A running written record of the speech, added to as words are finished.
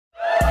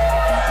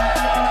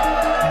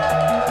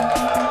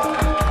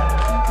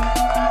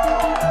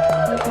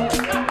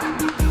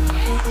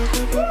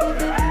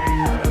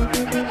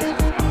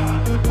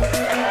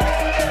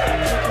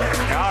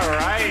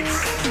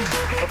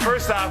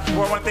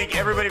thank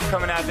everybody for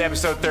coming out to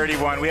episode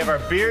 31. We have our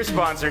beer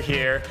sponsor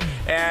here,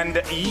 and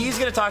he's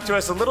going to talk to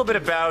us a little bit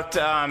about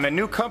a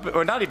new company,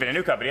 or not even a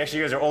new company. Actually,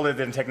 you guys are older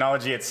than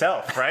technology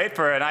itself, right?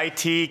 For an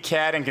IT,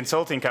 CAD, and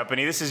consulting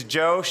company. This is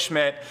Joe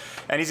Schmidt,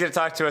 and he's going to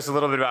talk to us a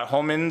little bit about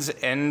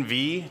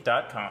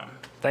HolmansNV.com.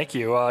 Thank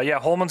you. Yeah,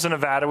 Holman's in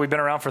Nevada. We've been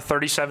around for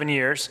 37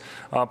 years.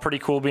 Pretty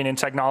cool being in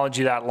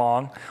technology that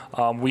long.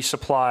 We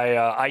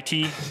supply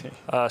IT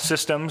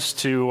systems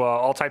to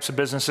all types of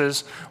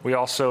businesses. We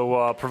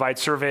also provide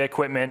survey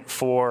equipment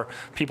for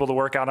people to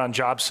work out on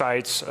job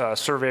sites,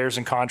 surveyors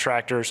and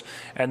contractors.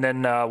 And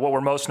then what we're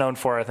most known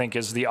for, I think,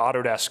 is the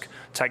Autodesk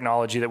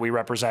technology that we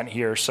represent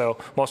here. So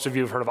most of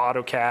you have heard of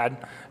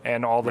AutoCAD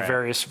and all the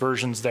various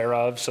versions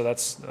thereof. So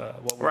that's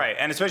what we're... Right,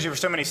 and especially for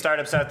so many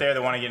startups out there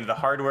that want to get into the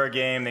hardware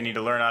game, they need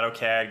to learn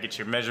AutoCAD, get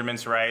your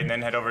measurements right, and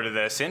then head over to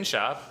the Sin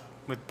Shop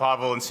with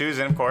Pavel and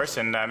Susan, of course,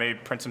 and maybe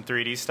print some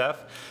 3D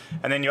stuff.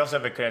 And then you also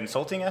have a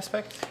consulting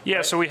aspect?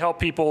 Yeah, so we help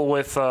people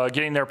with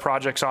getting their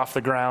projects off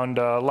the ground.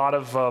 A lot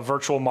of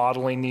virtual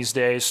modeling these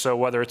days, so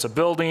whether it's a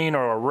building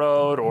or a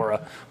road or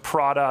a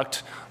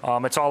product,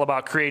 it's all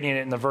about creating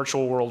it in the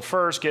virtual world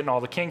first, getting all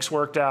the kinks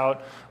worked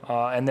out,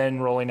 and then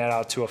rolling it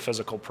out to a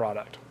physical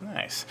product.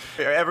 Nice.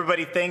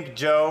 Everybody thank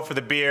Joe for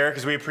the beer,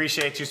 because we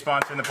appreciate you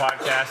sponsoring the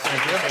podcast.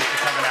 Thank you. Thanks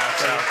for coming out.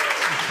 So.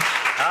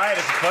 All right,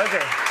 it's a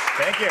pleasure.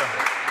 Thank you.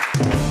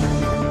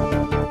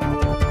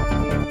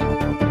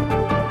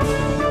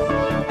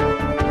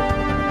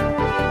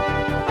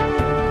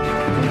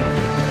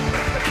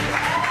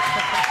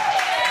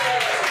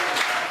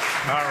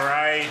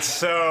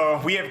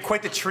 So we have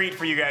quite the treat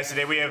for you guys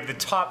today. We have the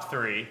top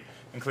three,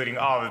 including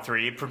all of the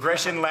three,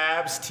 Progression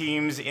Labs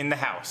teams in the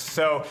house.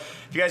 So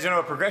if you guys don't know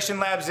what Progression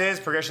Labs is,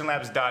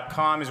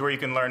 progressionlabs.com is where you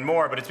can learn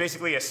more, but it's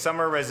basically a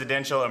summer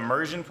residential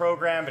immersion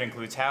program. It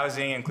includes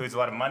housing, includes a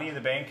lot of money in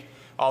the bank.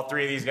 All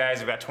three of these guys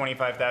have got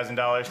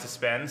 $25,000 to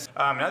spend.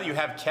 Now that you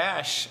have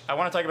cash, I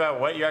want to talk about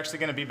what you're actually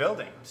going to be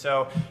building.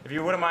 So if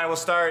you wouldn't mind, we'll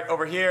start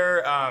over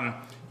here.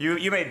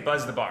 You made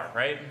Buzz the Bar,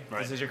 right?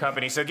 This is your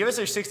company. So give us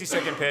a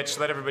 60-second pitch.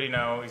 Let everybody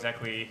know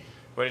exactly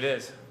what it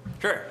is.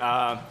 Sure.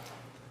 Hey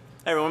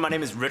everyone, my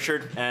name is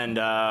Richard, and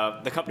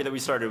the company that we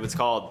started was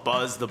called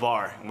Buzz the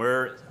Bar. And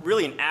we're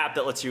really an app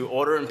that lets you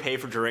order and pay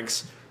for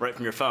drinks right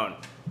from your phone.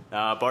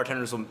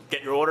 Bartenders will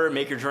get your order,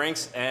 make your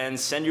drinks, and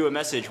send you a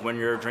message when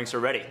your drinks are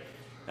ready.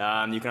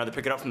 You can either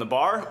pick it up from the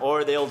bar,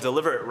 or they'll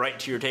deliver it right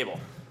to your table.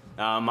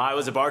 I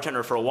was a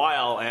bartender for a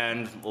while,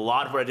 and a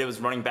lot of what I did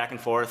was running back and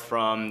forth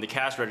from the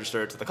cash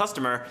register to the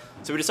customer,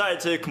 so we decided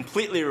to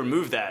completely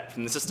remove that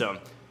from the system.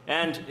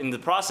 And in the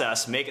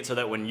process, make it so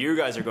that when you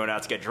guys are going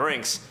out to get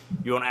drinks,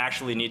 you don't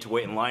actually need to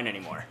wait in line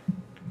anymore.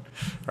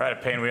 Right, a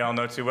pain we all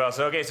know too well.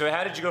 So okay, so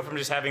how did you go from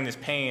just having this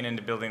pain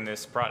into building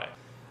this product?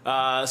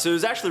 So it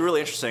was actually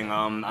really interesting.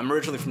 I'm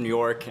originally from New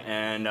York,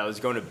 and I was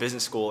going to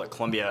business school at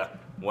Columbia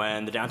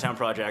when the Downtown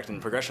Project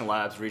and Progression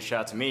Labs reached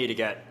out to me to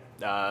get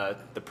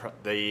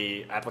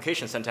the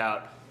application sent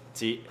out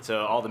to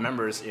all the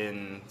members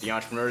in the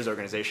Entrepreneurs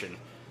Organization.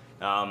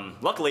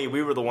 Luckily,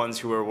 we were the ones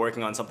who were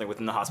working on something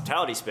within the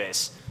hospitality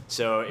space,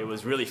 so it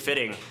was really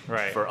fitting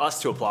for us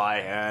to apply,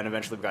 and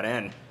eventually we got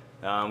in.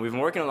 We've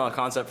been working on the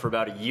concept for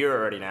about a year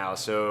already now,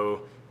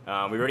 so we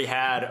already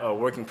had a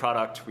working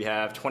product. We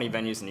have 20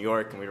 venues in New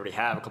York, and we already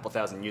have a couple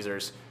thousand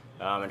users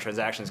and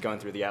transactions going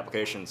through the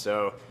application.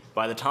 So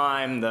by the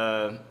time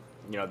the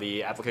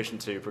application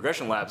to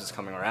Progression Labs is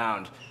coming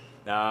around,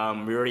 we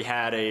already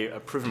had a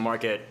proven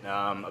market,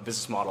 a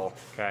business model,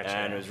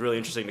 and it was really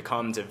interesting to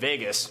come to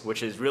Vegas,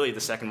 which is really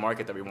the second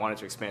market that we wanted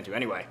to expand to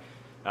anyway.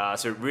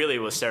 So it really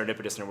was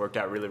serendipitous, and it worked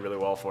out really, really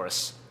well for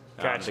us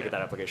to get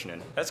that application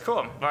in. That's cool.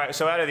 All right,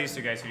 so out of these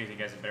two guys, who do you think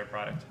has a better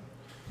product?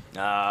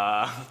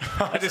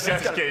 Just kidding.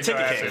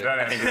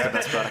 I think it's the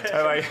best product.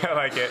 I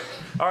like it.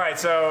 All right,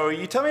 so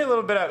you tell me a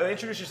little bit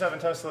introduce yourself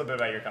and tell us a little bit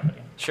about your company.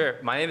 Sure.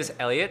 My name is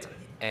Elliot,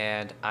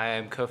 and I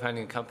am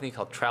co-founding a company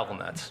called Travel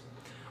Nuts.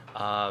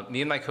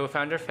 Me and my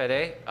co-founder,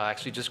 Fede,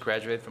 actually just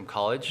graduated from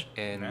college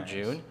in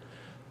June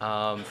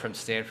from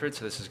Stanford,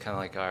 so this is kind of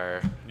like our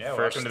first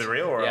welcome to the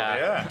real world.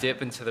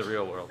 Dip into the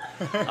real world.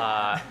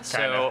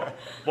 So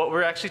what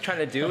we're actually trying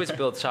to do is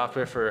build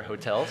software for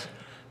hotels.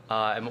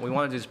 And what we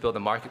want to do is build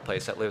a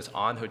marketplace that lives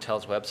on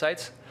hotels'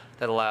 websites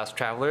that allows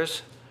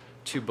travelers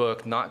to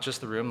book not just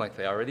the room like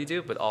they already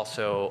do, but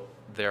also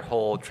their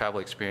whole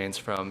travel experience,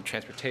 from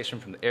transportation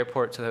from the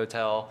airport to the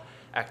hotel,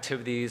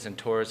 activities and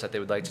tours that they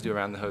would like to do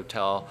around the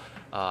hotel,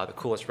 the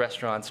coolest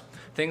restaurants,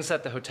 things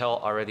that the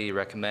hotel already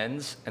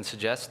recommends and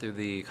suggests through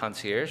the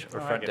concierge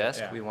or front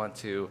desk. We want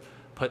to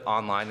put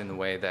online in the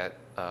way that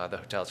the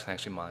hotels can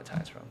actually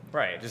monetize from.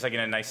 Right, just like in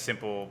a nice,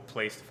 simple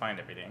place to find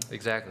everything.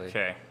 Exactly.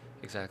 Okay.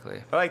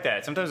 Exactly. I like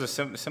that. Sometimes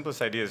the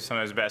simplest ideas are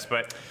sometimes best.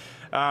 But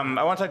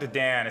I want to talk to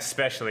Dan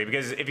especially,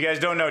 because if you guys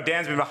don't know,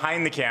 Dan's been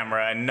behind the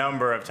camera a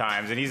number of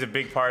times, and he's a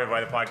big part of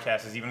why the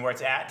podcast is even where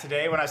it's at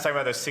today. When I was talking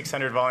about those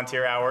 600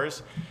 volunteer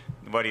hours,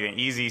 what do you think?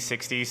 Easy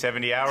 60,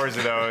 70 hours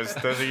of those.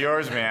 Those are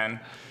yours, man.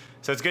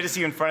 So it's good to see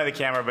you in front of the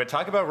camera. But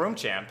talk about Room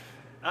Champ.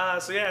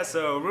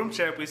 So Room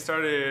Champ, we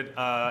started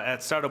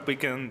at Startup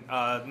Weekend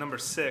number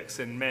 6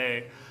 in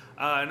May.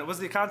 And it was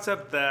the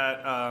concept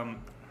that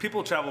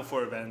people travel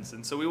for events,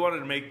 and so we wanted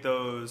to make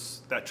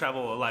that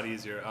travel a lot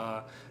easier.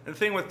 And the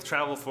thing with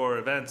travel for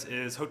events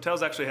is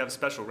hotels actually have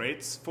special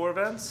rates for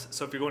events.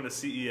 So if you're going to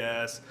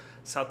CES,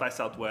 South by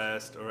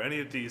Southwest, or any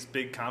of these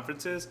big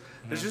conferences,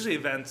 there's usually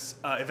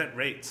event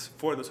rates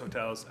for those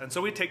hotels. And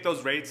so we take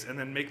those rates and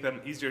then make them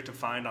easier to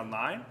find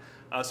online.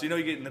 So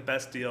you're getting the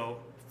best deal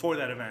for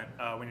that event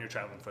when you're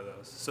traveling for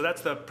those. So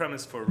that's the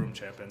premise for Room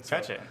Champion. So,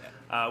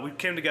 Gotcha. We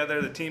came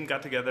together, the team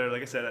got together,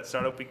 like I said, at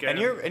Startup Weekend.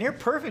 And you're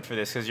perfect for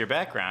this because your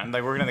background,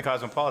 like working in the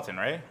Cosmopolitan,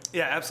 right?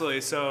 Yeah,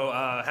 absolutely. So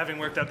having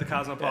worked at the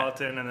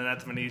Cosmopolitan and then at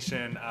the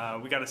Venetian,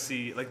 we got to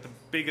see, like, the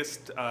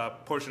biggest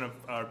portion of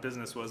our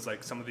business was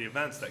like some of the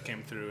events that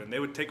came through, and they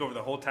would take over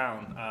the whole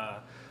town.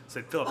 So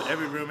they'd fill up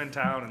every room in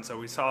town, and so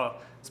we saw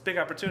this big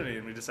opportunity,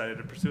 and we decided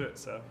to pursue it.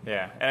 So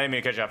Yeah, and I didn't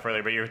mean to cut you off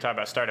earlier, but you were talking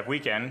about Startup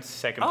Weekend,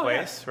 second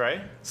place, right?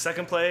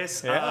 Second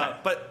place. Yeah.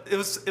 But it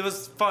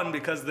was fun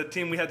because the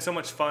team, we had so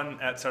much fun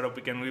at Startup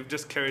Weekend. We've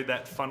just carried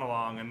that fun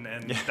along,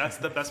 and that's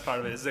the best part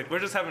of it. Is like we're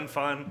just having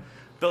fun,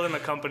 building a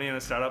company and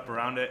a startup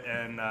around it,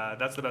 and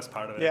that's the best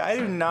part of it. Yeah, I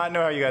do not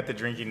know how you got the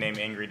drinking name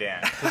Angry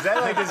Dan. Because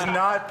that like does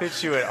not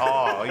fit you at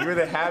all. You were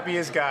the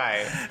happiest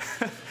guy.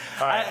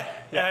 All right.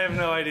 I have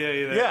no idea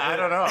either. Yeah, I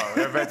don't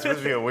know. That's supposed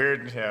to be a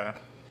weird, yeah.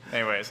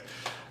 Anyways.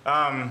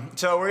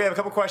 So we have a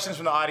couple questions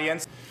from the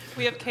audience.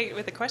 We have Kate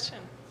with a question.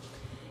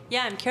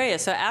 Yeah, I'm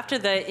curious. So after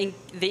the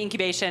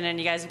incubation and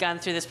you guys have gone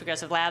through this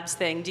Progressive Labs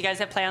thing, do you guys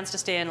have plans to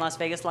stay in Las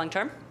Vegas long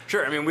term?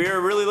 Sure. I mean,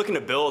 we're really looking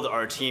to build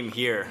our team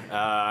here.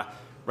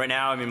 Right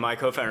now, I mean, my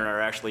co-founder and I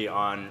are actually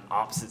on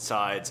opposite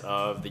sides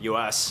of the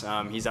U.S.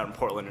 He's out in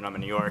Portland and I'm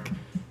in New York.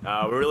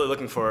 We're really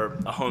looking for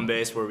a home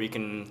base where we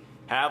can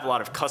have a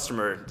lot of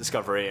customer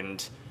discovery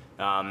and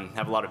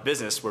have a lot of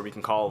business where we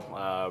can call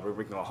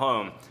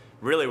home.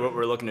 Really, what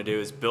we're looking to do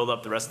is build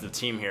up the rest of the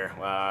team here.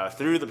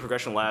 Through the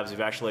Progression Labs,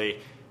 we've actually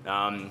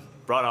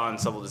brought on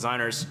several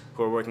designers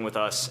who are working with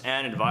us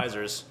and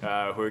advisors who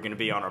are going to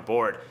be on our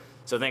board.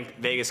 So I think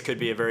Vegas could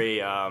be a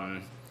very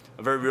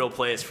real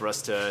place for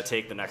us to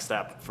take the next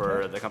step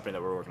for the company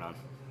that we're working on.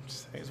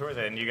 It's worth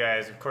it. And you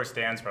guys, of course,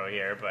 Dan's probably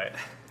here, but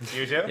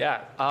you too?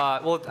 Yeah.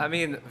 Well, I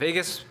mean,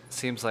 Vegas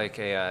seems like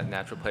a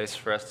natural place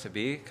for us to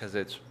be because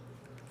it's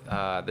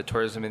the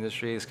tourism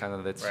industry is kind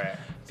of its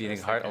beating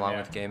heart along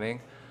with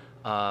gaming.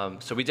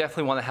 So we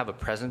definitely want to have a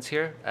presence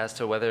here. As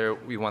to whether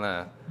we want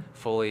to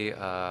fully,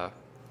 I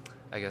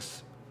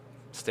guess,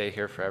 stay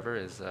here forever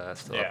is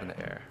still up in the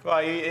air. Well,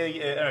 I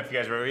don't know if you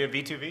guys were you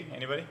B2B?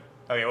 Anybody?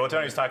 Okay, well,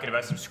 Tony was talking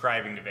about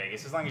subscribing to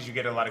Vegas. As long as you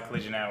get a lot of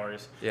collision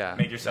hours,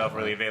 make yourself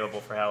really available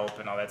for help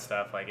and all that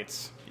stuff, like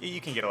you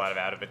can get a lot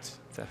out of it.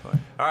 Definitely.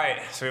 All right,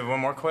 so we have one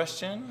more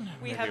question.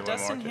 We have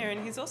Dustin here,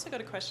 and he's also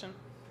got a question.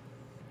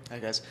 Hi,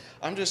 guys.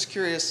 I'm just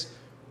curious,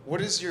 what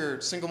is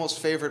your single most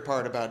favorite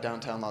part about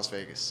downtown Las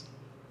Vegas?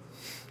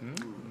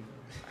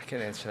 I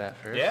can answer that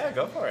first. Yeah,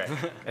 go for it.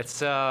 It's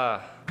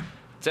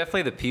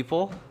definitely the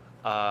people.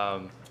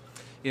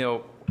 You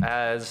know,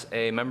 as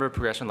a member of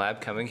Progression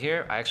Lab coming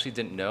here, I actually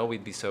didn't know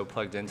we'd be so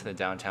plugged into the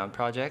downtown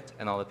project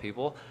and all the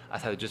people. I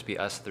thought it'd just be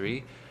us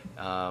three,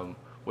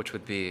 which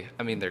would be,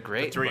 I mean, they're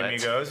great. The three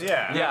amigos,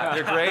 yeah. Yeah,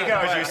 they're great.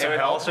 It would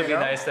also be know?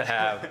 nice to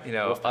have,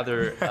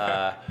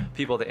 other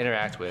people to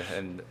interact with.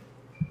 And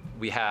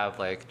we have,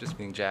 like, just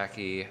being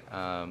Jackie,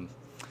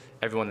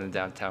 everyone in the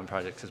downtown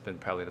project has been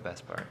probably the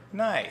best part.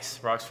 Nice.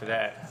 Rocks for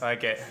that. I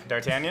like it.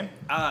 D'Artagnan?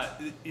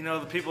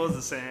 The people is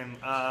the same.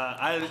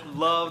 I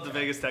love the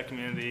Vegas tech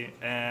community,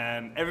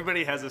 and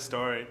everybody has a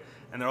story,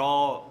 and they're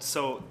all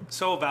so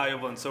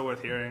valuable and so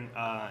worth hearing.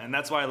 And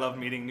that's why I love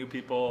meeting new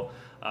people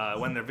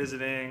when they're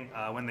visiting,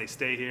 when they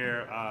stay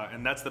here,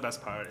 and that's the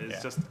best part,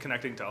 is just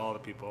connecting to all the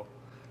people.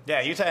 Yeah,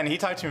 and he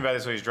talked to me about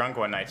this when he was drunk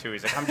one night, too.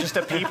 He's like, I'm just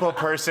a people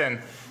person.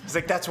 He's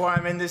like, that's why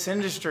I'm in this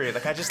industry.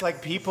 Like, I just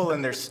like people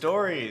and their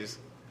stories.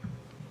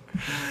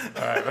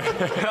 All right.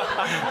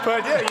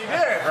 But yeah, you did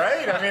it,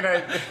 right? I mean,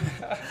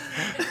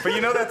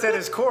 but that's at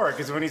his core,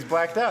 because when he's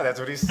blacked out, that's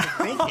what he's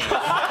thinking. All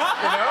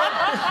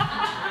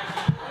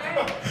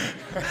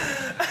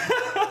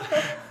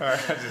right,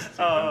 just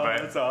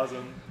that's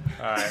awesome.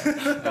 All right.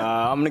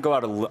 I'm going to go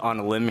out on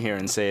a limb here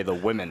and say the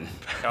women.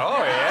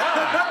 Oh,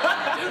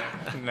 yeah.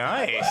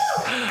 Nice.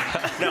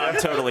 No, I'm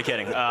totally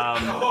kidding.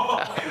 Well,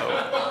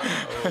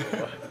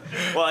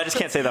 I just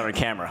can't say that on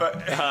camera.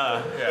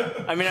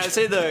 I mean, I'd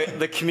say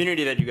the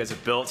community that you guys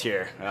have built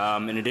here,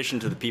 in addition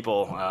to the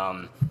people,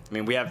 I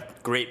mean, we have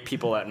great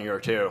people at New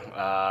York, too.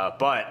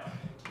 But,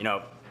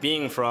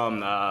 being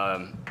from,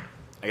 I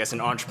guess, an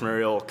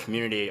entrepreneurial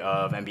community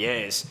of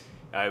MBAs,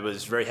 I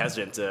was very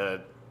hesitant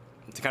to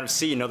kind of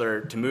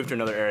to move to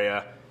another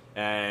area,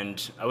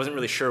 and I wasn't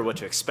really sure what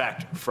to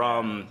expect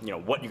from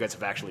what you guys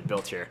have actually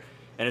built here.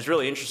 And it's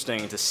really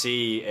interesting to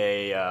see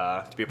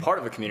to be a part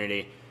of a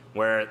community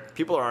where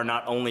people are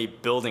not only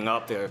building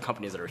up the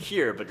companies that are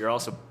here, but you're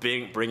also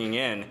bringing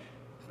in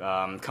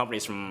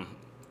companies from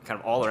kind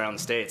of all around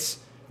the states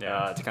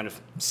to kind of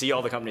see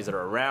all the companies that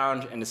are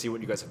around and to see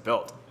what you guys have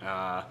built.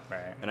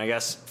 And I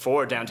guess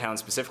for downtown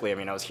specifically, I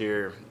mean, I was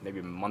here maybe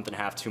a month and a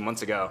half, 2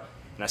 months ago,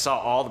 and I saw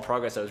all the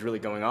progress that was really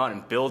going on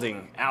in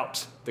building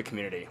out the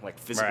community, like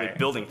physically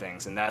building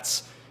things. And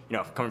that's, you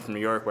know, coming from New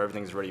York where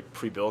everything's already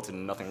pre-built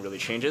and nothing really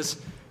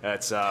changes,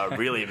 that's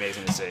really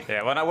amazing to see.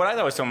 Yeah, well, what I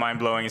thought was so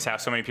mind-blowing is how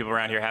so many people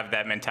around here have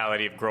that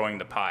mentality of growing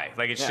the pie.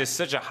 Like, it's just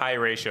such a high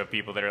ratio of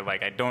people that are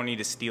like, I don't need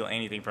to steal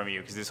anything from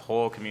you because this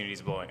whole community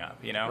is blowing up,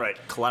 you know? Right,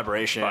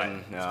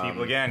 collaboration. But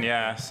people again,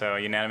 yeah, so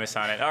unanimous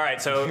on it. All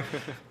right, so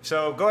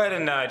go ahead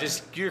and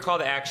just give your call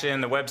to action,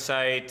 the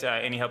website,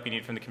 any help you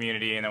need from the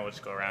community, and then we'll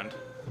just go around.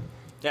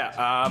 Yeah,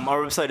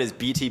 our website is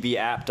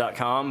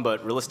btbapp.com,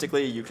 but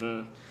realistically, you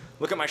can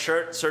look at my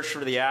shirt, search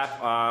for the app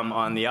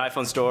on the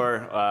iPhone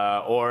store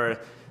or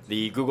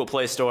the Google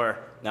Play Store.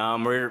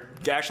 We're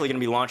actually going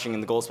to be launching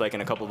in the Gold Spike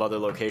and a couple of other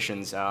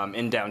locations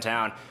in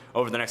downtown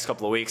over the next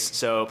couple of weeks.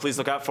 So please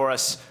look out for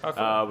us. Oh,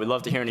 cool. We'd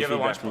love to hear any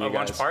feedback from you guys. A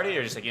launch party,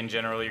 or just like in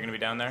general, you're going to be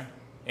down there?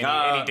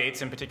 Any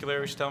dates in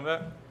particular we should tell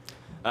them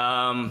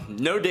about?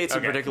 No dates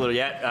in particular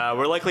yet.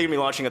 We're likely going to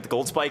be launching at the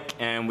Gold Spike,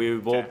 and we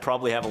will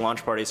probably have a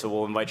launch party, so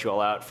we'll invite you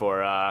all out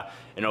for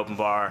an open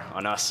bar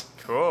on us.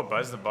 Cool,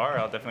 buzz the bar.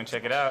 I'll definitely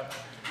check it out.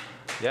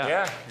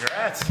 Yeah.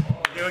 Congrats.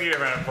 We'll give you a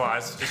round of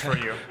applause just for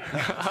you.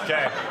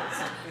 Okay.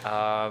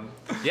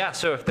 Yeah,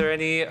 so if there are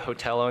any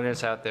hotel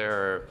owners out there,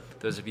 or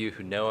those of you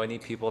who know any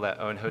people that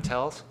own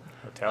hotels,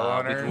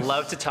 owners, we'd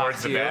love to talk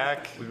to you.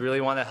 Back. We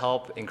really want to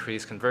help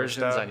increase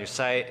conversions on your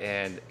site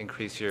and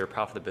increase your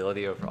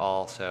profitability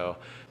overall. So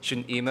shoot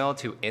an email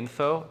to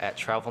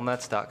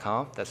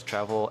info@travelnuts.com. That's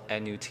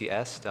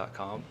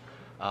travelnuts.com.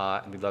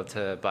 And we'd love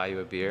to buy you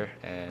a beer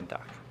and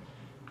dock.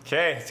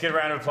 Okay, let's get a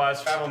round of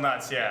applause. Travel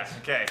Nuts, yeah.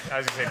 Okay, I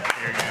was going to say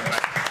beer again, but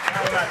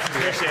Travel Nuts,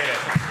 appreciate it.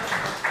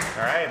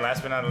 All right,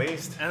 last but not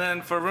least. And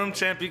then for Room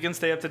Champ, you can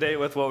stay up to date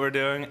with what we're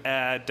doing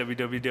at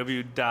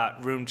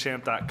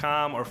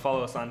www.roomchamp.com or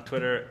follow us on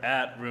Twitter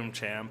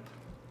 @RoomChamp.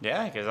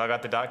 Yeah, you guys all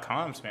got the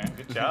 .coms, man.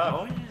 Good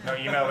job. No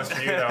email list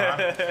for you, though,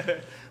 huh?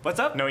 What's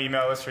up? No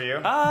email list for you?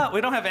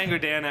 We don't have Angry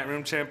Dan at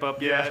RoomChamp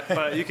up yet,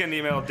 but you can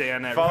email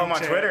Dan at Follow him on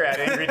Twitter at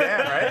Angry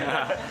Dan,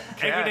 right?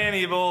 Angry Dan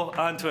Evil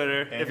on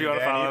Twitter if you want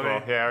to follow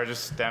me. Yeah, or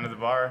just down to the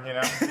bar, you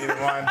know, either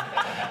one.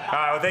 All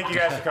right, well, thank you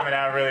guys for coming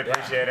out. I really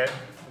appreciate it.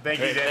 Thank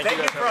you, Dan. Thank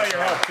you for all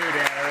your help, too,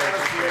 Dan. I really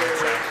appreciate it.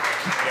 So,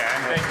 yeah,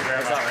 and thank you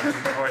very much. I'm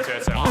looking forward to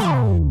it. So.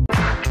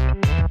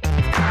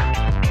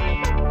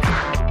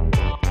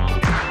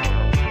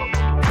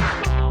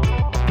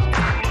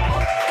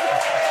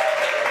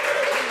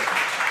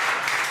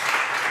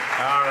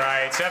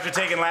 So after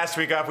taking last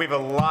week off, we have a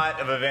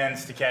lot of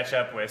events to catch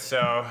up with.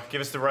 So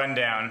give us the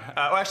rundown.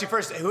 Well, actually,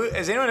 first,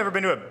 has anyone ever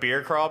been to a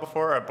beer crawl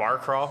before, or a bar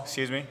crawl?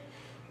 Excuse me,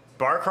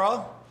 bar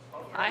crawl.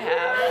 I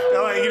have.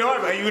 Oh, you know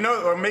what? You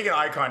know, we're making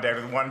eye contact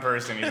with one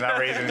person. He's not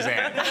raising his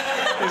hand.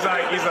 He's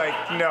like,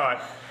 you know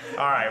what?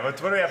 All right, what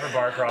do we have for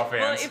bar crawl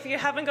fans? Well, if you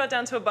haven't got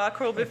down to a bar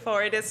crawl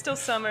before, it is still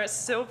summer, it's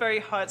still very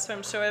hot, so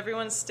I'm sure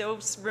everyone's still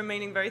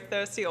remaining very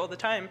thirsty all the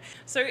time.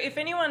 So if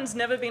anyone's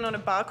never been on a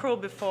bar crawl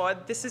before,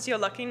 this is your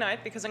lucky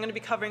night, because I'm going to be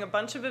covering a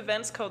bunch of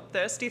events called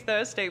Thirsty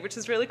Thursday, which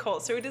is really cool.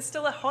 So it is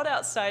still hot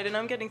outside, and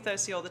I'm getting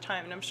thirsty all the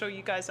time, and I'm sure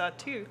you guys are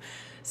too.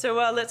 So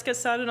let's get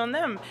started on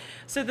them.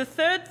 So the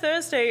third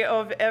Thursday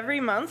of every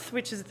month,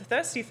 which is the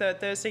Thirsty Third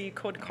Thursday, you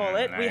could call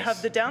it, we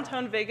have the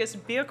Downtown Vegas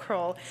Beer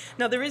Crawl.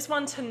 Now, there is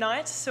one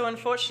tonight, so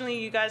unfortunately,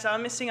 you guys are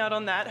missing out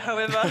on that.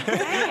 However...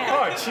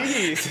 Oh,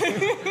 jeez.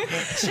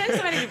 Shouldn't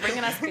somebody be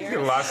bringing us beer?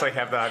 You lost like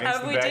half the audience.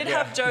 We did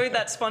have Joe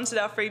that sponsored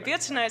our free beer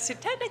tonight, so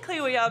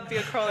technically we are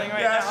beer crawling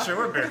right now. Yeah, sure,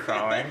 we're beer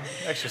crawling.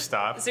 Extra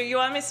stop. So you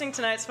are missing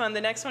tonight's one.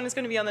 The next one is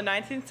going to be on the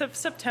 19th of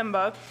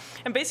September.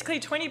 And basically,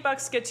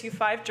 $20 gets you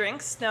 5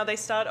 drinks. Now, they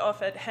start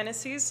off at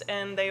Hennessy's,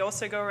 and they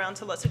also go around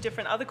to lots of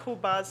different other cool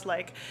bars,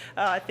 like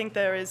I think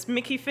there is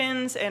Mickey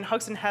Finn's and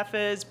Hogs and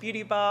Heifers,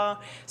 Beauty Bar.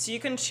 So you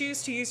can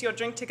choose to use your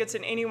drink tickets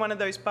in any one of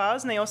those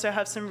bars, and they also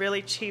have some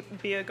really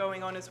cheap beer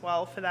going on as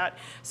well for that.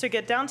 So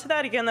get down to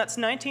that. Again, that's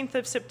 19th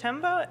of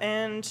September,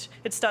 and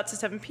it starts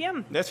at 7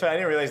 p.m. That's fine. I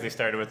didn't realize they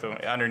started with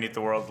underneath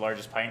the world's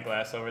largest pint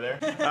glass over there.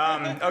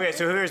 Okay,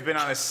 so who has been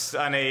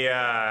on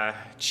a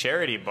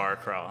charity bar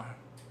crawl?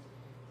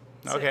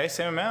 Okay,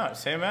 same amount.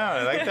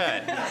 I like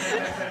that.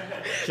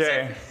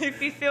 Okay. So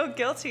if you feel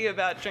guilty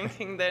about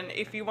drinking, then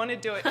if you want to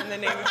do it in the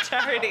name of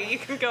charity, you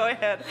can go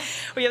ahead.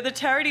 We have the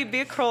charity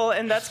beer crawl,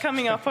 and that's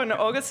coming up on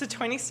August the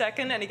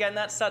 22nd, and again,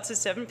 that starts at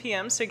 7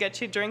 p.m., so get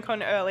your drink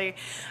on early.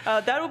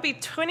 That will be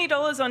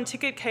 $20 on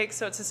ticket cake,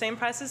 so it's the same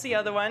price as the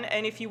other one,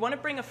 and if you want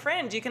to bring a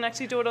friend, you can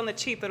actually do it on the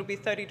cheap. It'll be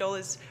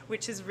 $30,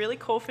 which is really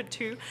cool for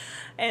 2.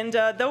 And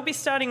they'll be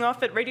starting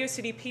off at Radio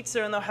City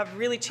Pizza, and they'll have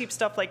really cheap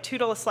stuff like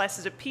 $2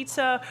 slices of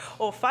pizza,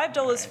 or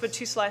 $5 for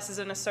 2 slices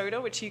and a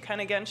soda, which you can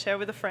again share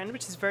with a friend,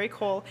 which is very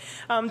cool.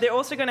 They're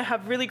also going to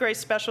have really great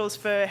specials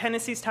for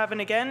Hennessy's Tavern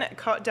again,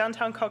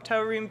 Downtown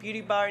Cocktail Room,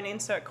 Beauty Bar, and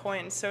Insert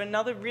Coins. So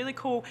another really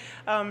cool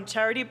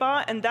charity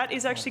bar, and that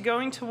is actually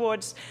going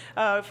towards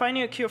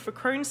finding a cure for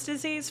Crohn's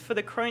disease for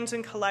the Crohn's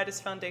and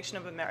Colitis Foundation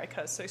of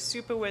America. So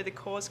super worthy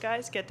cause,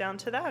 guys. Get down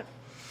to that.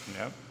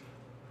 Yep.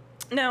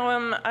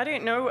 Now, I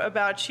don't know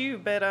about you,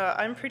 but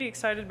I'm pretty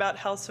excited about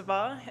Hal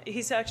Savar.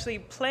 He's actually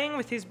playing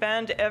with his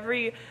band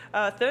every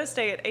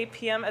Thursday at 8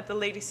 p.m. at the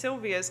Lady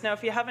Sylvia's. Now,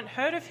 if you haven't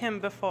heard of him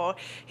before,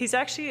 he's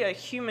actually a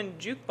human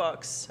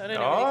jukebox. I don't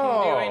know if you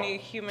can do any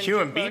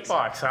human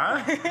beatbox,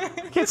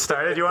 huh? Get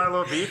started. You want a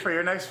little beat for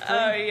your next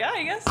thing? Yeah,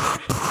 I guess.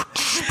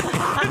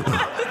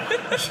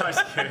 I'm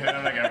just kidding.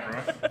 I'm not gonna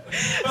ruin it.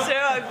 So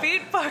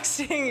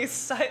beatboxing is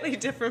slightly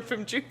different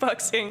from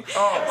jukeboxing.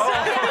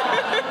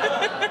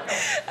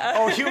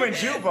 Oh, human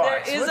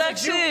jukebox. There is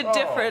actually a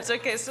difference.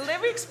 Okay, so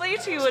let me explain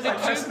to you what a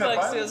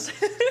jukebox is.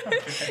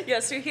 Yeah,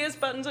 so he has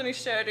buttons on his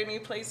shirt and he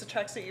plays the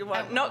tracks that you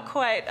want. Not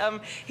quite.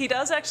 He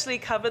does actually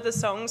cover the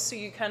songs, so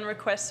you can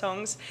request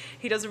songs.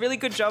 He does a really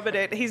good job at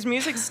it. His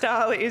music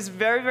style is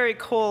very, very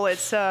cool.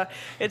 It's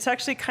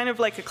actually kind of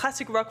like a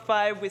classic rock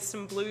vibe with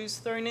some blues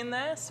thrown in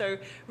there. So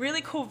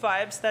really cool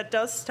vibes. That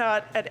does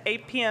start at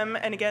 8 p.m.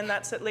 And again,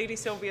 that's at Lady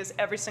Sylvia's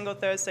every single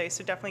Thursday.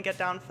 So definitely get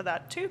down for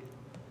that too.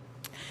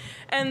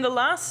 And the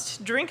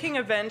last drinking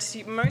event,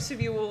 most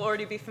of you will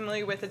already be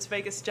familiar with, it's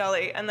Vegas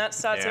Jelly, and that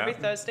starts every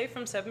Thursday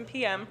from 7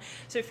 p.m.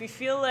 So if you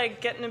feel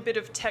like getting a bit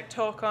of tech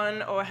talk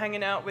on or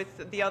hanging out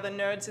with the other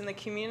nerds in the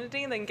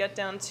community, then get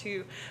down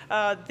to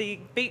the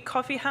Beat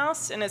Coffee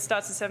House, and it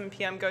starts at 7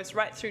 p.m., goes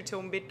right through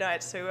till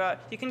midnight. So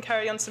you can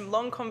carry on some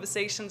long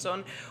conversations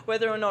on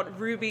whether or not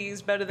Ruby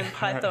is better than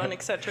Python,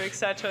 et cetera, et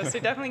cetera. So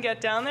definitely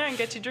get down there and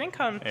get your drink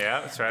on.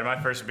 Yeah, that's right.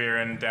 My first beer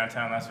in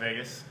downtown Las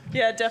Vegas.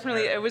 Yeah,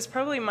 definitely. It was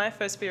probably my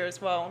first beer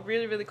as well.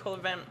 Really, really cool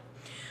event.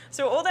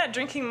 So all that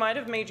drinking might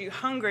have made you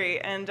hungry,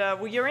 and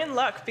well, you're in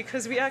luck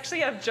because we actually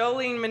have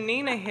Jolene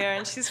Mannina here,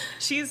 and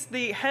she's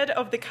the head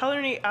of the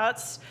Culinary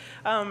Arts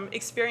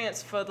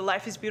experience for the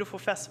Life is Beautiful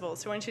Festival.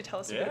 So why don't you tell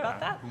us a bit about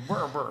that?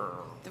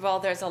 Well,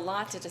 there's a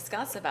lot to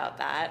discuss about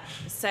that.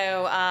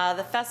 So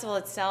the festival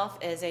itself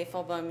is a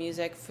full-blown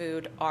music,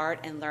 food, art,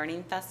 and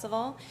learning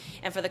festival.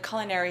 And for the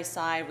culinary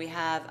side, we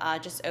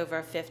have just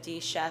over 50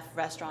 chef,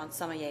 restaurant,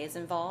 sommeliers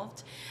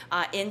involved.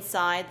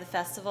 Inside the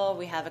festival,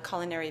 we have a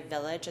culinary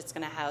village. It's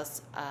going to house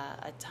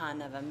a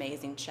ton of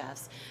amazing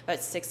chefs, about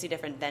 60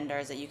 different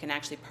vendors that you can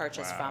actually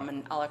purchase from,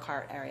 an a la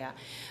carte area.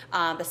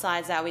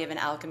 Besides that, we have an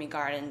alchemy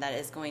garden that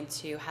is going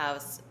to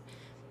house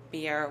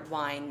beer,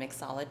 wine,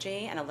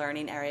 mixology, and a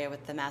learning area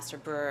with the master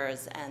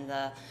brewers and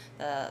the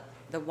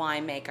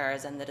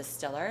winemakers and the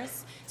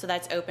distillers. So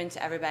that's open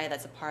to everybody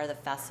that's a part of the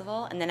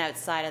festival. And then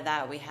outside of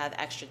that, we have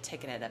extra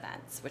ticketed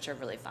events, which are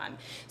really fun.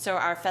 So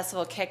our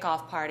festival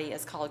kickoff party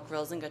is called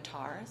Grills and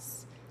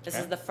Guitars. This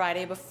is the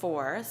Friday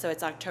before, so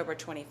it's October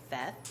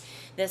 25th.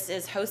 This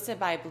is hosted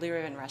by Blue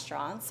Ribbon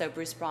Restaurants. So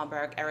Bruce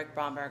Bromberg, Eric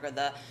Bromberg are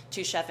the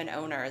two chef and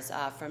owners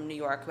from New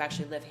York who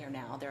actually live here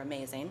now. They're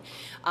amazing.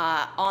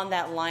 On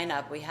that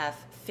lineup, we have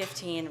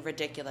 15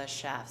 ridiculous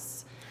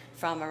chefs,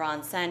 from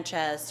Aran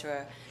Sanchez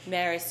to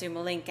Mary Sue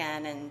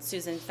Malinkin and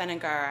Susan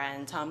Feniger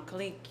and Tom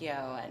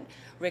Colicchio and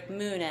Rick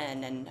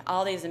Moonen and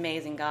all these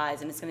amazing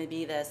guys. And it's going to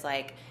be this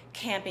like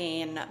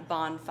camping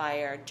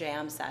bonfire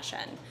jam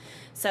session.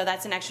 So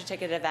that's an extra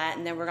ticket event,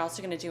 and then we're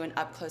also going to do an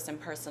up-close and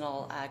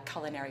personal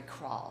culinary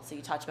crawl. So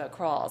you talked about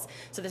crawls.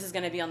 So this is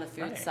going to be on the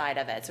food side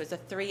of it. So it's a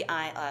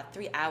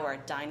three-hour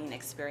dining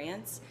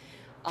experience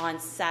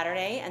on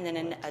Saturday, and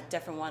then a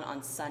different one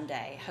on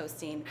Sunday,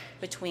 hosting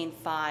between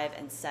 5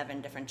 and 7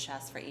 different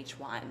chefs for each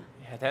one.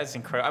 Yeah, that's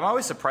incredible. I'm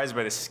always surprised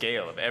by the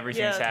scale of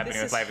everything that's happening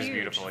with Life is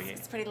Beautiful.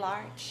 It's pretty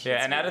large.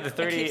 Yeah, and out of the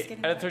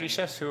 30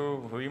 chefs,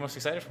 who are you most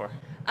excited for?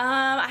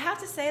 I have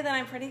to say that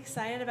I'm pretty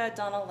excited about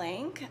Donald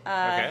Link.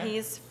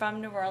 He's from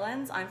New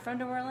Orleans. I'm from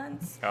New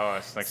Orleans. Oh,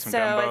 it's like some so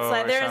gumbo it's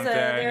like or there's something.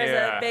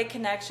 a big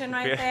connection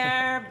right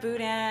there.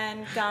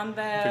 Boudin,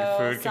 gumbo,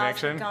 food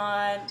connection.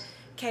 sauce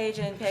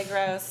Cajun, pig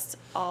roast,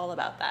 all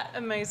about that.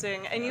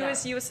 Amazing. And you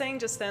were saying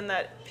just then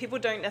that people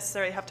don't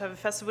necessarily have to have a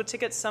festival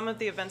ticket. Some of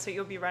the events that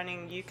you'll be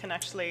running, you can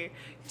actually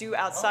do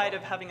outside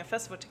of having a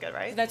festival ticket,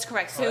 right? That's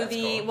correct. So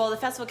the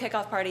festival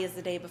kickoff party is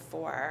the day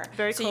before.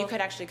 Very cool. So you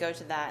could actually go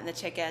to that, and the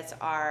tickets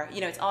are,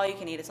 it's all you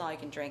can eat, it's all you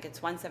can drink.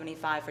 It's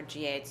 $175 for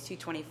GA, it's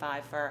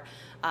 $225 for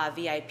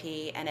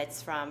VIP, and it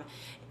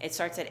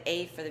starts at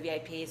 8 for the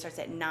VIP, it starts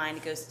at 9,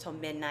 it goes till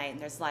midnight,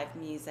 and there's live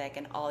music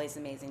and all these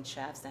amazing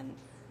chefs, and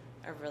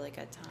a really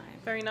good time.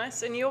 Very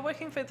nice. And you're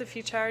working for a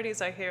few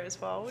charities, I hear,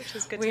 as well, which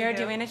is good to hear. We are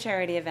doing a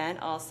charity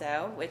event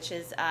also, which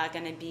is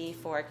going to be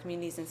for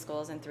communities and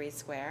schools in 3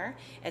 Square.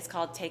 It's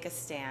called Take a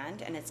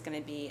Stand, and it's going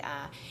to be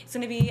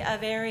a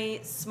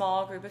very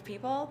small group of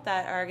people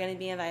that are going to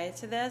be invited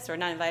to this, or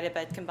not invited,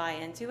 but can buy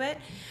into it.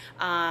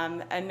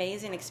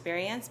 Amazing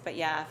experience, but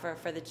yeah,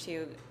 for the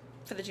two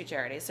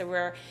charities.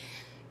 So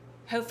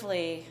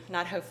hopefully,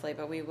 not hopefully,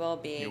 but we will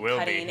be You will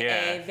be, cutting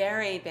yeah. a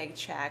very big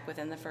check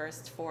within the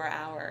first 4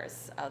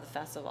 hours of the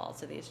festival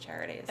to these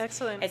charities.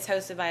 Excellent. It's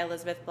hosted by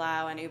Elizabeth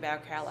Blau and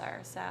Ubau Keller,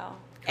 so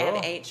Cool.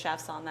 and 8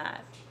 chefs on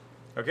that.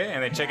 Okay,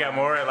 and then check out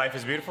more at Life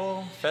is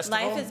Beautiful Festival.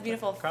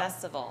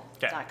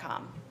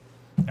 Lifeisbeautifulfestival.com.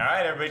 All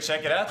right, everybody,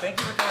 check it out. Thank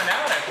you for coming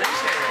out. I appreciate it.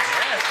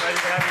 Yes, glad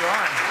to have you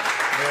on.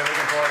 Really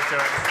looking forward to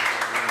it.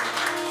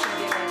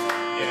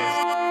 It is.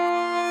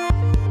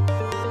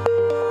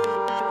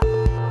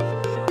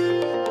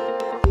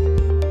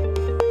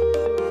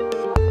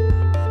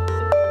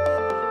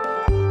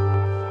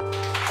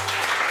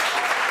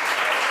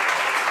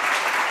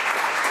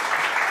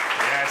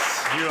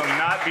 Yes, you will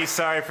not be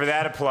sorry for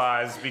that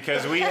applause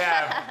because we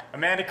have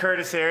Amanda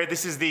Curtis here.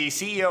 This is the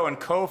CEO and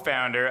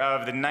co-founder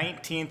of the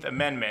 19th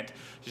Amendment.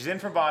 She's in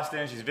from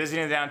Boston. She's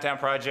visiting the Downtown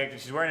Project.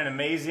 She's wearing an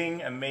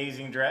amazing,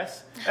 amazing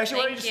dress. Actually,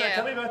 why don't you just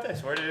tell me about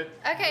this? Where did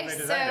Okay, they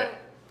design it?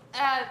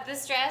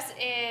 This dress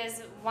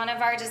is one of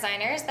our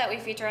designers that we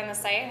feature on the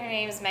site. Her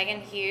name is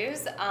Megan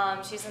Hughes.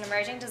 She's an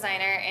emerging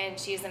designer and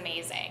she's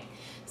amazing.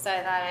 So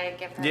I thought I'd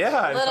give her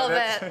a little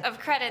bit of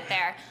credit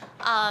there.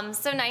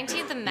 So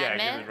 19th Amendment.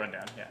 Yeah, give it a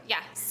rundown. Yeah,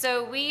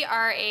 so we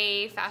are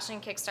a fashion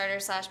Kickstarter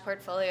 /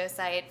 portfolio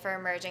site for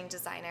emerging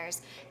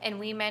designers, and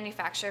we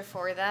manufacture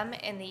for them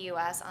in the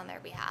U.S. on their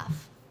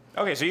behalf.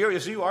 Okay, so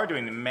you are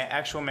doing the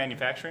actual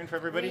manufacturing for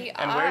everybody? We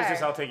and where is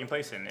this are. all taking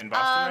place in? In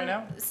Boston right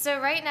now? So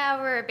right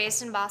now we're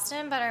based in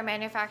Boston, but our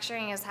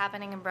manufacturing is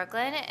happening in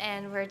Brooklyn,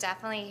 and we're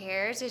definitely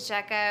here to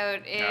check out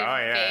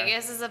if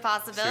Vegas is a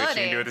possibility. See what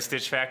you can do with the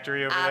Stitch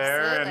Factory over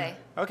Absolutely. there.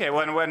 Okay,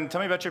 well,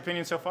 tell me about your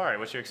opinion so far.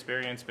 What's your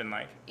experience been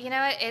like? You know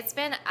what? It's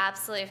been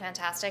absolutely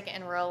fantastic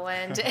and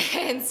whirlwind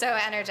and so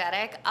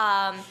energetic.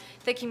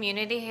 The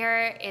community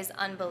here is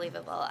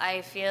unbelievable.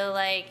 I feel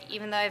like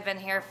even though I've been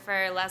here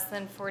for less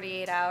than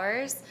 48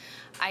 hours,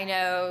 I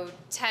know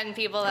 10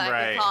 people that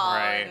I could call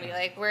and be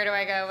like, where do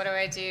I go? What do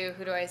I do?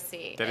 Who do I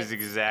see? That is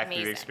exactly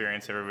amazing. the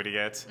experience everybody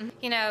gets.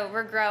 You know,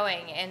 we're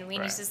growing and we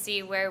need to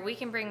see where we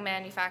can bring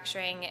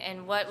manufacturing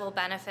and what will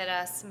benefit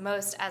us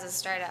most as a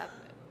startup,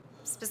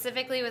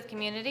 specifically with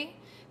community,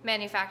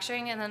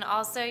 manufacturing, and then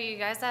also you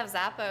guys have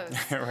Zappos.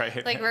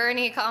 Right. Like we're an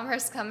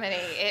e-commerce company.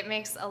 It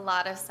makes a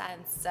lot of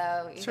sense.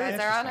 So you guys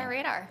are on our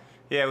radar.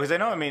 Yeah, because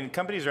I mean,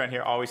 companies around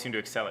here always seem to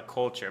excel at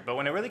culture, but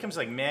when it really comes to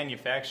like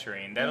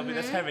manufacturing,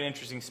 that's kind of an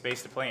interesting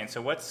space to play in.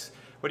 So what's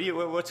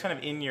kind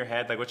of in your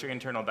head? Like, what's your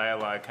internal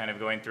dialogue kind of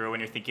going through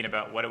when you're thinking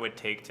about what it would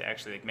take to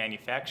actually like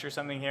manufacture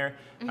something here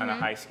on a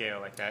high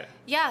scale like that?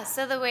 Yeah.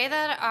 So the way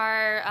that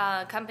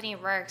our company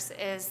works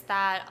is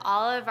that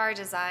all of our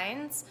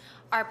designs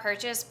are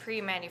purchased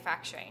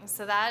pre-manufacturing.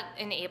 So that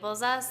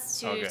enables us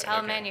to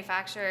tell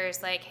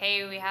manufacturers like,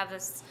 hey, we have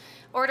this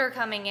order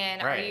coming in,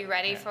 are you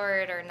ready for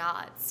it or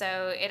not?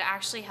 So it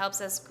actually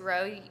helps us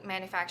grow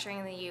manufacturing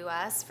in the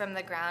US from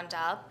the ground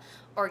up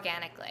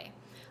organically.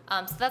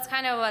 So that's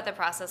kind of what the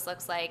process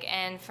looks like.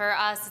 And for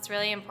us, it's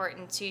really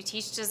important to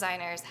teach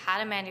designers how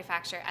to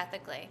manufacture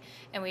ethically.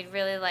 And we'd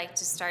really like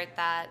to start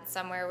that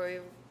somewhere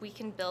where we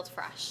can build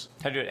fresh.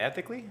 How to do it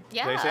ethically?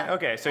 Yeah.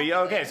 Okay, so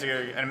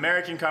you're an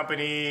American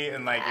company,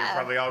 and like you're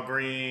probably all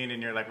green,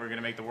 and you're like, we're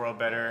gonna make the world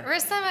better. We're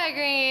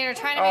semi-green. We're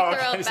trying to make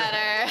the world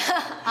better.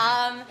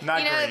 Not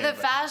you know, green, the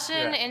but,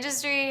 fashion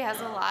industry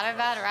has a lot of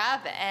bad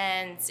rap,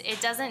 and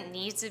it doesn't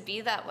need to be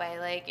that way.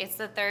 Like, it's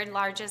the 3rd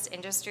largest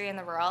industry in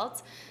the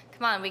world.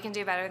 Come on, we can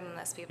do better than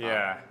this, people.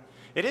 Yeah.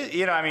 It is,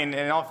 you know, I mean,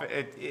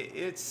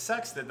 it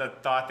sucks that the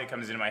thought that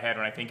comes into my head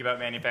when I think about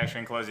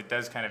manufacturing clothes, it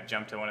does kind of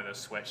jump to one of those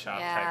sweatshop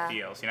type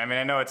deals. You know, I mean,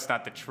 I know it's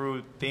not the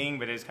true thing,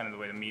 but it is kind of the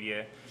way the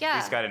media at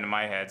least got into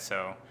my head.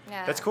 So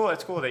that's cool.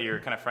 That's cool that you're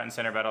kind of front and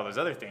center about all those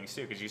other things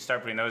too, because you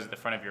start putting those at the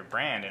front of your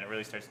brand, and it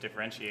really starts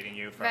differentiating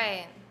you from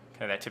kind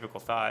of that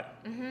typical thought.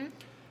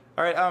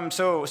 All right,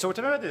 so tell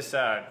me about this.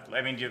 I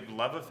mean, do you have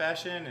love of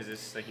fashion? Is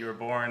this like you were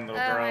born, little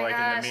girl, like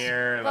in the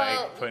mirror,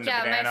 like putting a banana on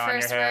your head? Yeah, my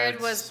first word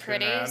was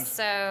pretty,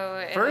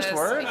 so it First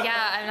word?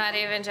 Yeah, I'm not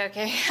even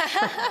joking.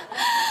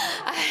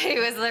 I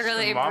was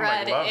literally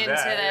bred into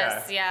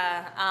this.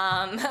 Yeah.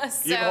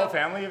 So, you have a whole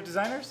family of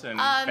designers and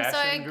fashion so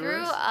I gurus?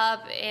 grew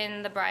up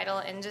in the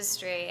bridal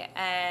industry,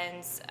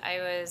 and I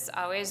was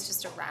always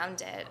just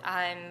around it.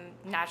 I'm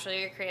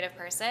naturally a creative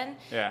person,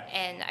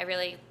 and I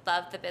really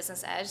loved the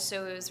business edge,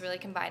 so it was really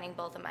combining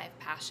both of my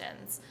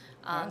passions.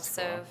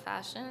 So cool.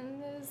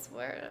 Fashion is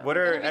where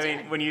I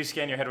mean, when you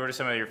scan your head, what are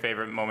some of your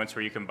favorite moments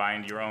where you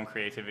combined your own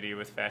creativity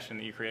with fashion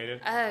that you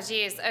created? Oh,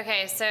 geez.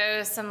 Okay,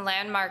 so some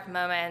landmark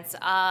moments.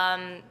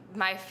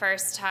 My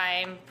first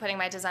time putting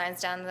my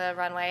designs down the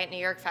runway at New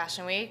York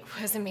Fashion Week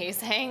was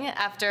amazing.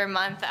 After a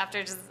month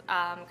after just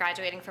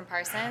graduating from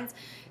Parsons,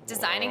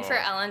 designing for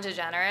Ellen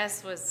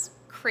DeGeneres was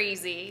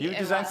crazy. You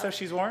designed stuff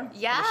she's worn?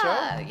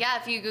 Yeah, yeah.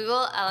 If you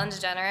Google Ellen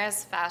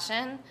DeGeneres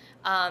fashion,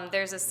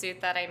 there's a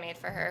suit that I made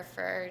for her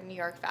for New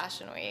York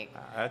Fashion Week.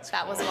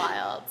 That was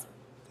wild.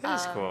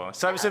 That's cool.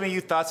 So I'm assuming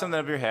you thought something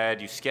up your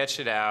head, you sketched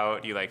it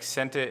out, you like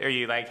sent it, or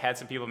you like had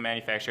some people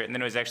manufacture it, and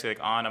then it was actually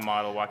like on a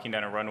model walking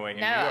down a runway in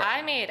New York. No,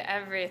 I made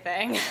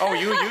everything. Oh,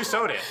 you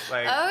sewed it.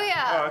 Like, oh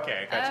yeah. Oh,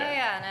 okay, gotcha. Oh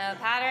yeah, no,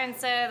 pattern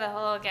sew, the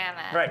whole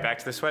gamut. Right, back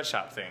to the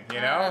sweatshop thing, you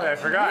know? I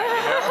forgot, you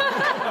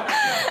know?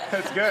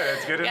 That's good,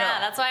 it's good to know. Yeah,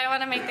 that's why I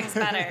want to make things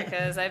better,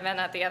 because I've been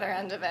at the other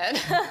end of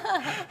it.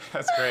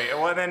 That's great.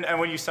 Well, then, and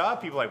when you saw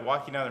people like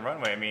walking down the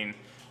runway, I mean,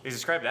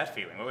 describe that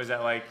feeling. What was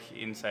that like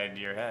inside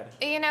your head?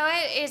 You know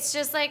what? It's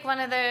just like one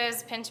of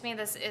those, pinch me,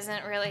 this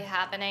isn't really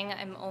happening.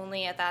 I'm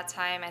only at that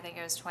time, I think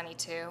I was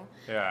 22.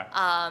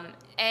 Yeah.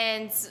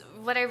 And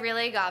what I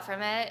really got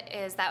from it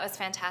is that was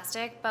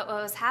fantastic. But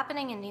what was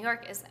happening in New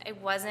York is I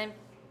wasn't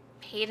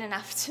paid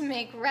enough to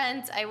make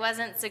rent. I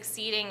wasn't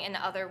succeeding in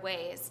other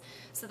ways.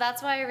 So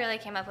that's why I really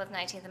came up with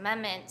 19th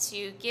Amendment,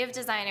 to give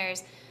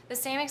designers the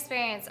same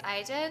experience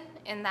I did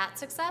in that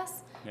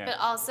success, but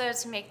also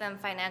to make them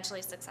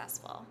financially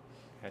successful.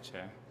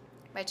 Gotcha.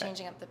 By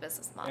changing up the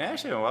business model. And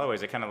actually, in a lot of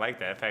ways, I kind of like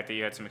that. The fact that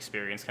you had some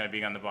experience kind of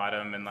being on the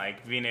bottom and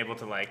like being able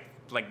to like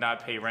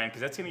not pay rent, because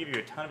that's going to give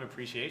you a ton of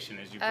appreciation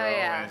as you grow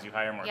and as you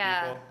hire more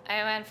people.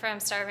 I went from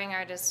starving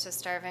artist to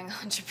starving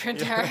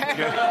entrepreneur.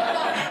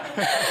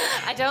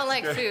 I don't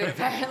like food,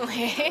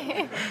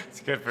 apparently.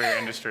 It's good for your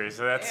industry.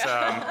 So that's,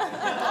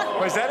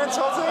 was that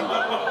insulting?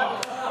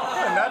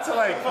 Not to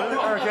like food?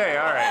 Okay,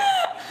 all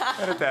right.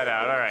 Edit that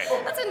out, all right.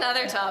 That's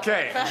another topic.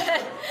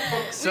 Okay.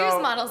 So, we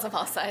use models of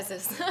all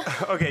sizes.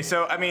 Okay,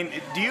 so I mean,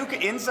 do you,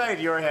 inside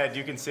your head, do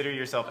you consider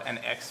yourself an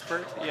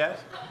expert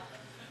yet?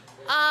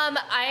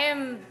 I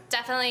am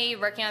definitely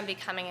working on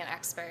becoming an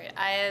expert.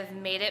 I have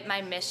made it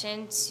my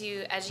mission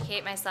to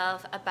educate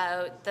myself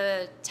about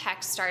the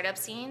tech startup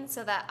scene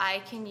so that I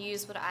can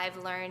use what I've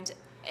learned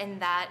in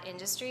that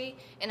industry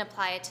and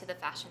apply it to the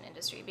fashion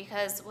industry.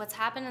 Because what's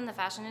happened in the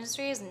fashion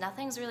industry is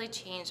nothing's really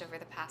changed over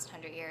the past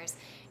 100 years.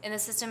 And the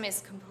system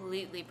is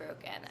completely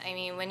broken. I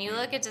mean, when you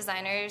look at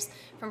designers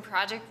from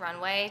Project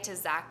Runway to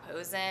Zach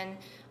Posen,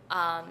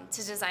 to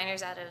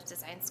designers out of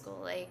design school,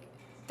 like,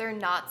 they're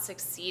not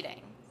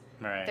succeeding.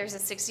 Right. There's a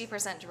 60%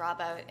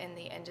 dropout in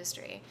the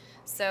industry.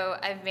 So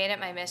I've made it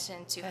my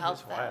mission to help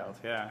them. That's wild,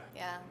 yeah.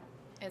 Yeah.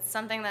 It's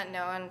something that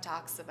no one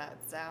talks about,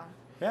 so.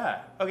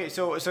 Yeah. Okay,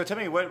 so tell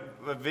me, what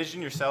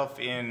vision yourself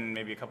in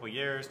maybe a couple of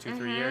years,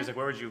 2-3 years? Like,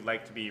 where would you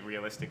like to be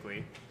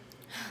realistically?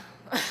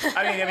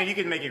 I mean, you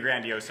can make it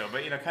grandioso,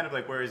 but, you know, kind of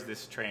like, where is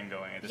this train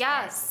going at this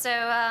point?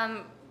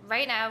 So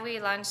right now we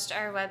launched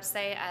our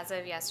website as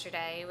of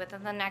yesterday.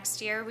 Within the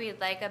next year, we'd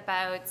like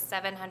about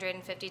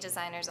 750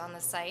 designers on the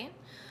site.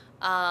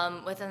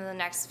 Within the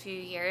next few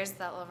years,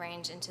 that will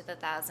range into the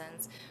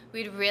thousands.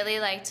 We'd really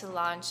like to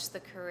launch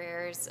the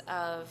careers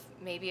of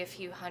maybe a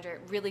few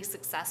hundred really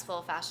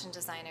successful fashion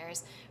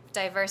designers,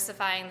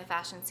 diversifying the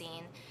fashion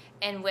scene,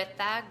 and with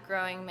that,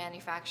 growing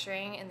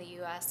manufacturing in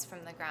the US from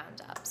the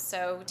ground up.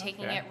 So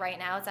taking it right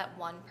now, it's at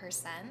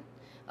 1%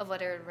 of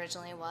what it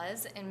originally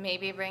was, and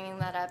maybe bringing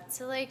that up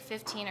to like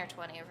 15 or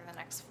 20 over the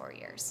next 4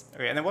 years.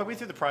 Okay, and then walk me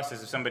through the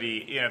process of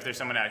somebody, you know, if there's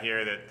someone out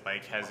here that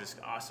like has this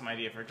awesome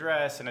idea for a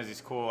dress and has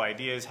these cool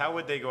ideas, how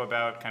would they go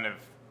about kind of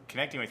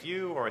connecting with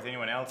you or with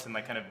anyone else and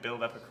like kind of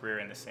build up a career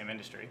in the same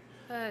industry?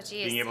 Oh,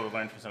 geez. Being able to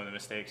learn from some of the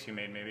mistakes you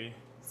made, maybe?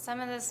 Some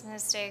of the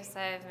mistakes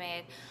I've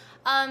made.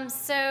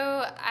 So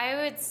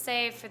I would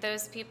say for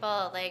those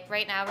people, like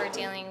right now we're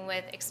dealing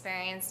with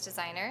experienced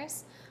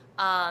designers,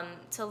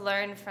 to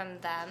learn from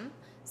them.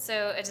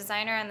 So a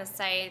designer on the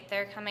site,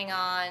 they're coming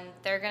on,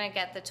 they're going to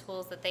get the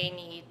tools that they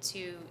need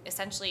to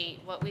essentially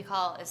what we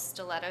call is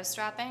stiletto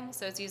strapping.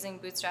 So it's using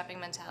bootstrapping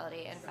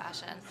mentality in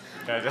fashion.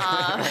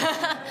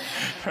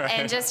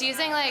 And just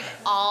using like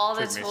all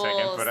the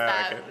tools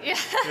that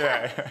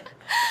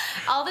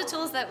all the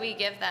tools that we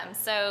give them.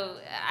 So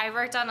I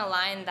worked on a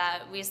line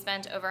that we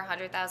spent over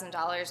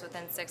 $100,000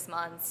 within 6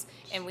 months,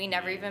 and we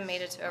never even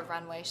made it to a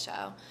runway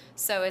show.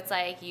 So it's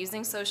like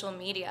using social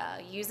media,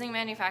 using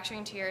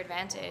manufacturing to your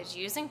advantage,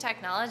 using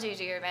technology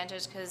to your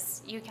advantage,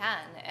 because you can,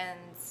 and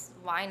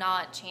why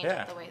not change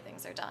up the way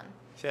things are done?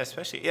 Yeah,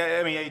 especially. Yeah,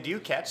 I mean, do you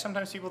catch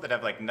sometimes people that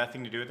have like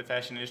nothing to do with the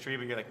fashion industry,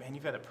 but you're like, man,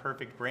 you've got a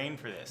perfect brain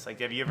for this. Like,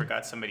 have you ever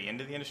got somebody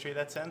into the industry in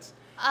that sense?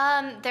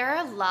 There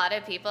are a lot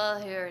of people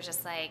who are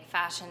just like,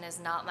 fashion is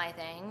not my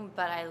thing,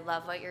 but I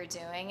love what you're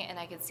doing, and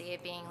I could see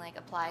it being like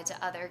applied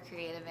to other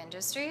creative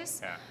industries.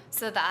 Yeah.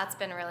 So that's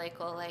been really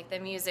cool, like the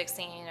music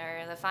scene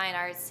or the fine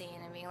arts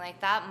scene, and being like,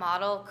 that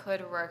model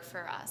could work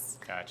for us.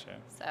 Gotcha.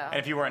 So. And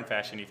if you weren't in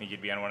fashion, do you think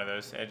you'd be on one of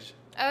those edge?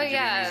 Oh, Would you be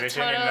a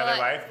musician in another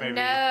life, maybe?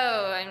 No,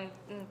 I'm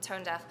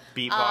tone deaf.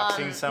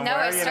 Beatboxing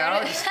somewhere, no, you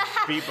know? Just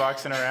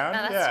beatboxing around?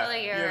 No, that's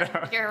really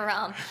your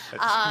realm.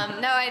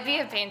 No, I'd be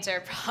a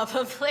painter,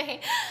 probably.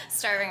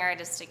 Starving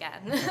artist again.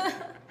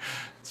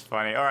 It's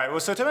funny. All right, well,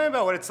 so tell me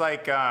about what it's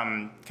like,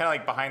 kind of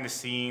like behind the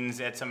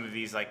scenes at some of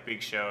these like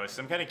big shows.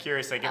 So I'm kind of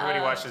curious, like everybody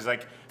watches,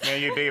 like, you know,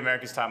 you're a big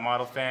America's Top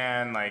Model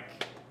fan,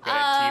 like,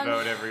 got a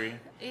TiVoed every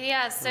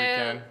Yeah, so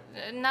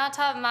weekend. not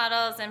top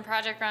models and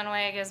Project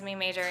Runway gives me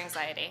major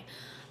anxiety.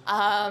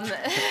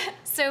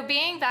 So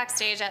being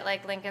backstage at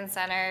like Lincoln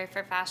Center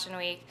for Fashion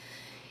Week,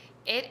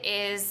 it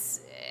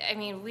is I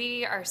mean,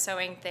 we are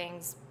sewing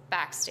things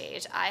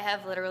backstage. I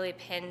have literally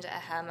pinned a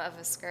hem of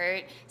a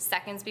skirt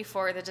seconds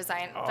before the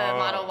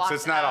model walks out. So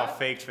it's not all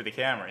faked for the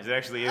cameras. It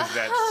actually is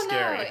that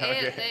scary. No.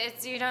 Okay.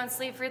 It's you don't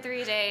sleep for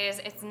 3 days.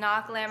 It's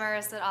not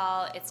glamorous at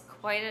all. It's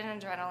quite an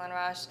adrenaline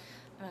rush.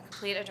 I'm a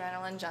complete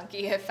adrenaline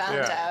junkie, I found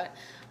out.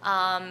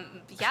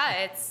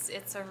 Yeah,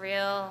 it's a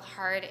real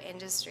hard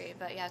industry,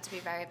 but you have to be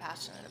very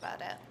passionate about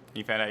it.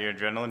 You found out you're an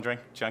adrenaline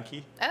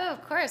junkie? Oh,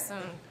 of course.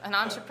 I'm an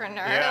entrepreneur,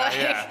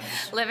 Yeah,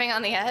 living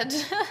on the edge.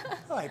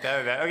 I like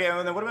that. Okay,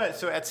 well, then what about,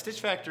 so at Stitch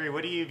Factory,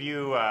 what do you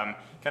view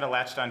kind of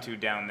latched onto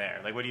down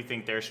there? Like, what do you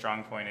think their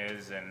strong point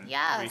is, and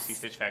where do you see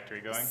Stitch Factory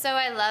going? So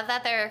I love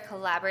that they're a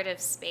collaborative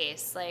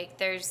space. Like,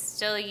 they're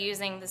still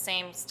using the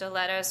same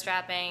stiletto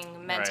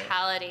strapping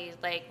mentality,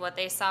 like what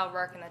they saw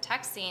work in the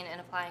tech scene,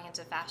 and applying it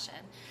to fashion.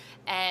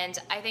 And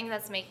I think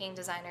that's making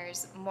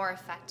designers more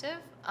effective.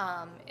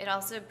 It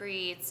also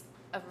breeds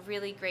a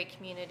really great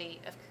community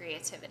of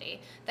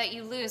creativity that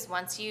you lose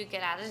once you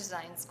get out of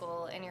design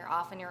school and you're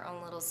off in your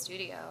own little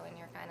studio and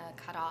you're kind of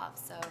cut off.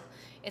 So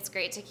it's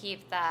great to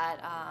keep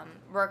that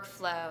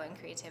workflow and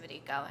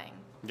creativity going.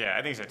 Yeah,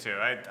 I think so too.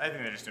 I think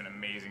they're just doing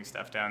amazing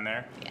stuff down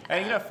there. Yeah.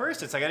 And at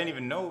first it's like I didn't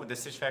even know the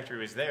Stitch Factory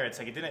was there. It's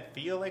like it didn't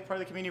feel like part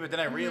of the community, but then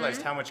I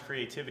realized how much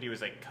creativity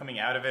was like coming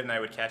out of it, and I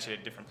would catch it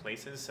at different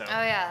places. So oh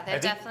yeah,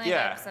 there's definitely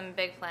like some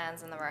big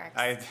plans in the works.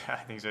 I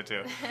think so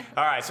too.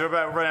 All right, so we're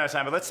running out of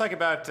time, but let's talk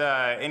about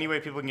any way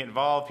people can get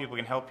involved, people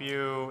can help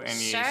you,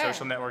 any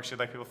social networks you'd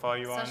like people to follow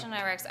you on. Social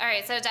networks. All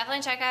right, so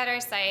definitely check out our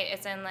site.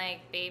 It's in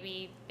like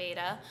baby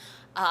beta.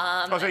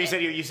 So you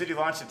said you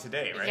launched it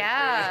today, right?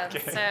 Yeah,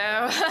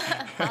 so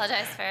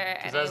apologize for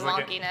any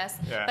wonkiness.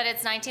 But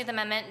it's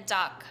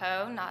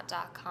 19thAmendment.co, not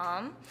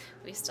 .com.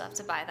 We still have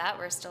to buy that.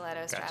 We're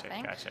stiletto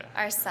strapping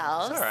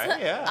ourselves. It's all right,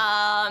 yeah.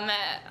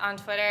 On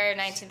Twitter,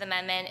 19th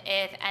Amendment.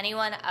 If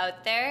anyone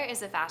out there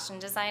is a fashion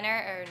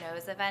designer or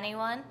knows of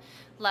anyone,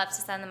 love to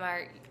send them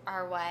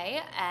our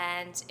way.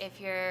 And if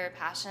you're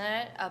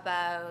passionate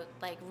about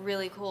like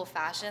really cool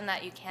fashion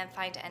that you can't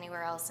find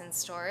anywhere else in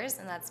stores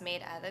and that's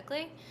made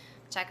ethically,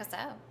 check us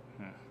out.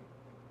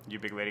 You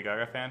a big Lady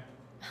Gaga fan?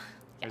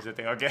 Yeah. Is it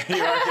the okay?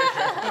 You are. All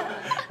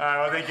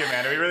right. Well, thank you,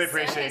 Amanda. We really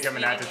appreciate you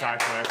coming out to talk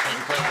to us.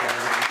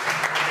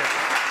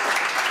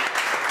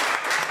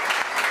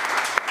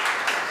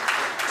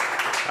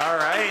 All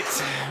right.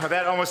 Well,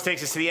 that almost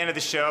takes us to the end of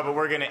the show, but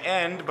we're going to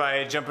end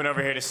by jumping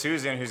over here to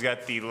Susan, who's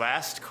got the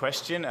last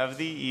question of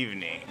the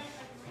evening.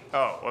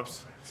 Oh,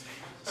 whoops.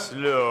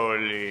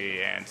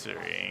 Slowly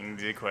answering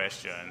the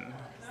question.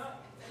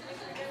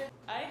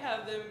 I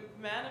have the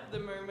man of the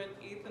moment,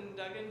 Ethan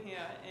Duggan,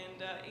 here.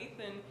 And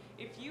Ethan,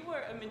 if you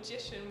were a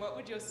magician, what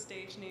would your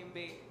stage name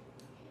be?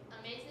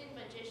 Amazing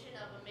Magician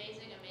of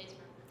Amazing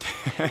Amazement.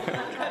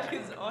 That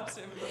is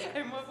awesome.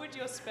 And what would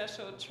your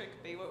special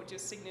trick be? What would your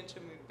signature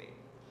move be?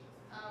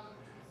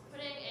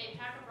 Putting a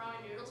pack of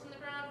ramen noodles in the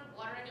ground,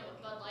 watering it with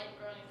Bud Light,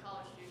 growing a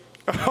college student.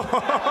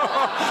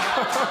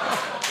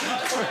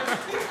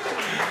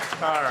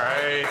 All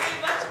right. Thank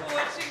you much for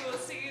watching. We'll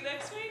see you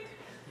next week.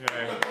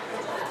 Yeah.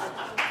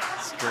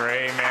 It's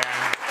great, man.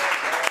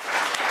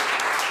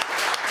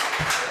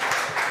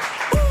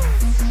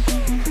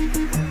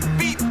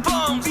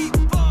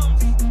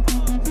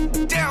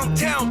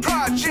 Downtown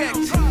project.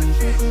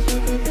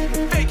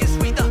 Vegas,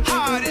 we the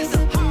hottest.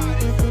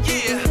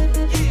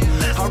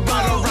 Yeah. Our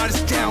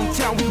riders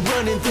downtown, we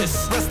running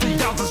this. Wrestling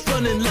down just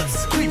running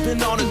lips.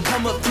 Creeping on and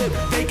come up tip.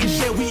 Making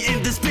sure we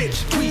in this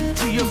bitch. Tweet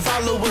to your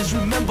followers,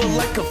 remember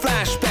like a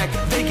flashback.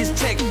 Vegas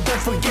tech,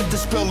 don't forget to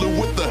spell it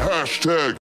with the hashtag.